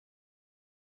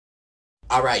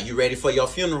All right, you ready for your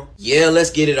funeral? Yeah, let's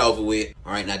get it over with.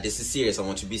 All right, now this is serious. I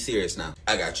want you to be serious now.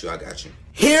 I got you.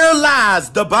 Here lies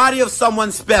the body of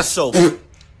someone special.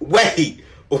 Wait.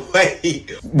 Why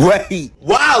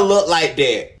I look like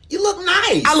that? You look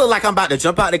nice. I look like I'm about to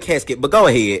jump out the casket, but go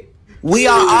ahead. We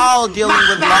are all dealing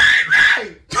with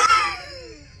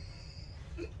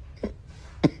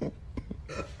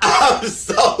I'm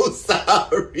so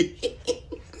sorry.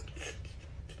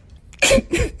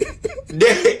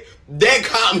 That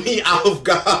caught me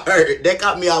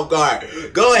off guard.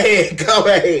 Go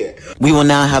ahead. We will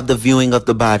now have the viewing of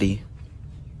the body.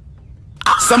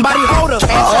 Somebody hold up.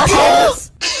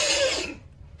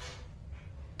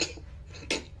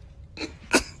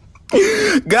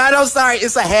 God, I'm sorry.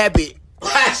 It's a habit.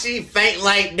 Why she faint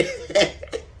like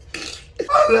that?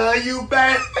 I love you,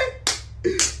 baby.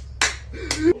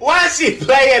 Why she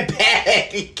playing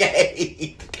patty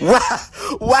cake?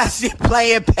 Why she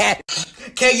playing patty?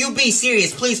 Can you be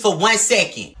serious, please, for 1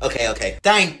 second? Okay.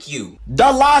 Thank you.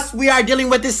 The loss we are dealing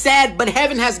with is sad, but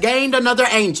heaven has gained another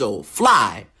angel.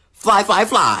 Fly. Fly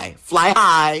high.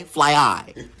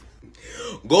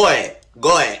 Go ahead.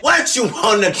 What you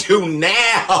wanna do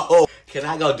now? Can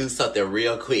I go do something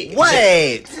real quick? What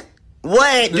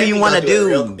do you want to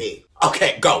do?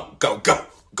 Okay, go.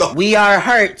 We are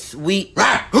hurt. Why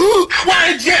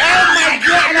did you? Oh my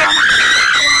God!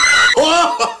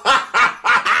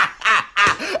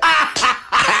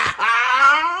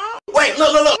 Wait,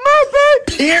 look.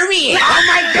 Period. Oh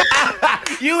my God!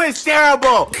 You is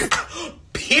terrible.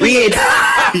 Period.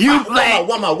 You play.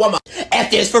 One more.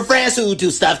 F is for friends who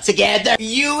do stuff together.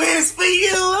 U is for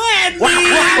you and me. Oh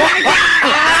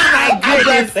my goodness. I'm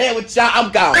done playing with y'all.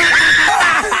 I'm gone.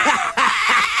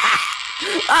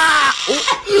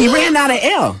 He ran out of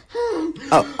L.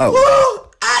 Oh.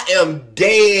 I am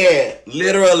dead.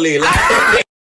 Literally. Like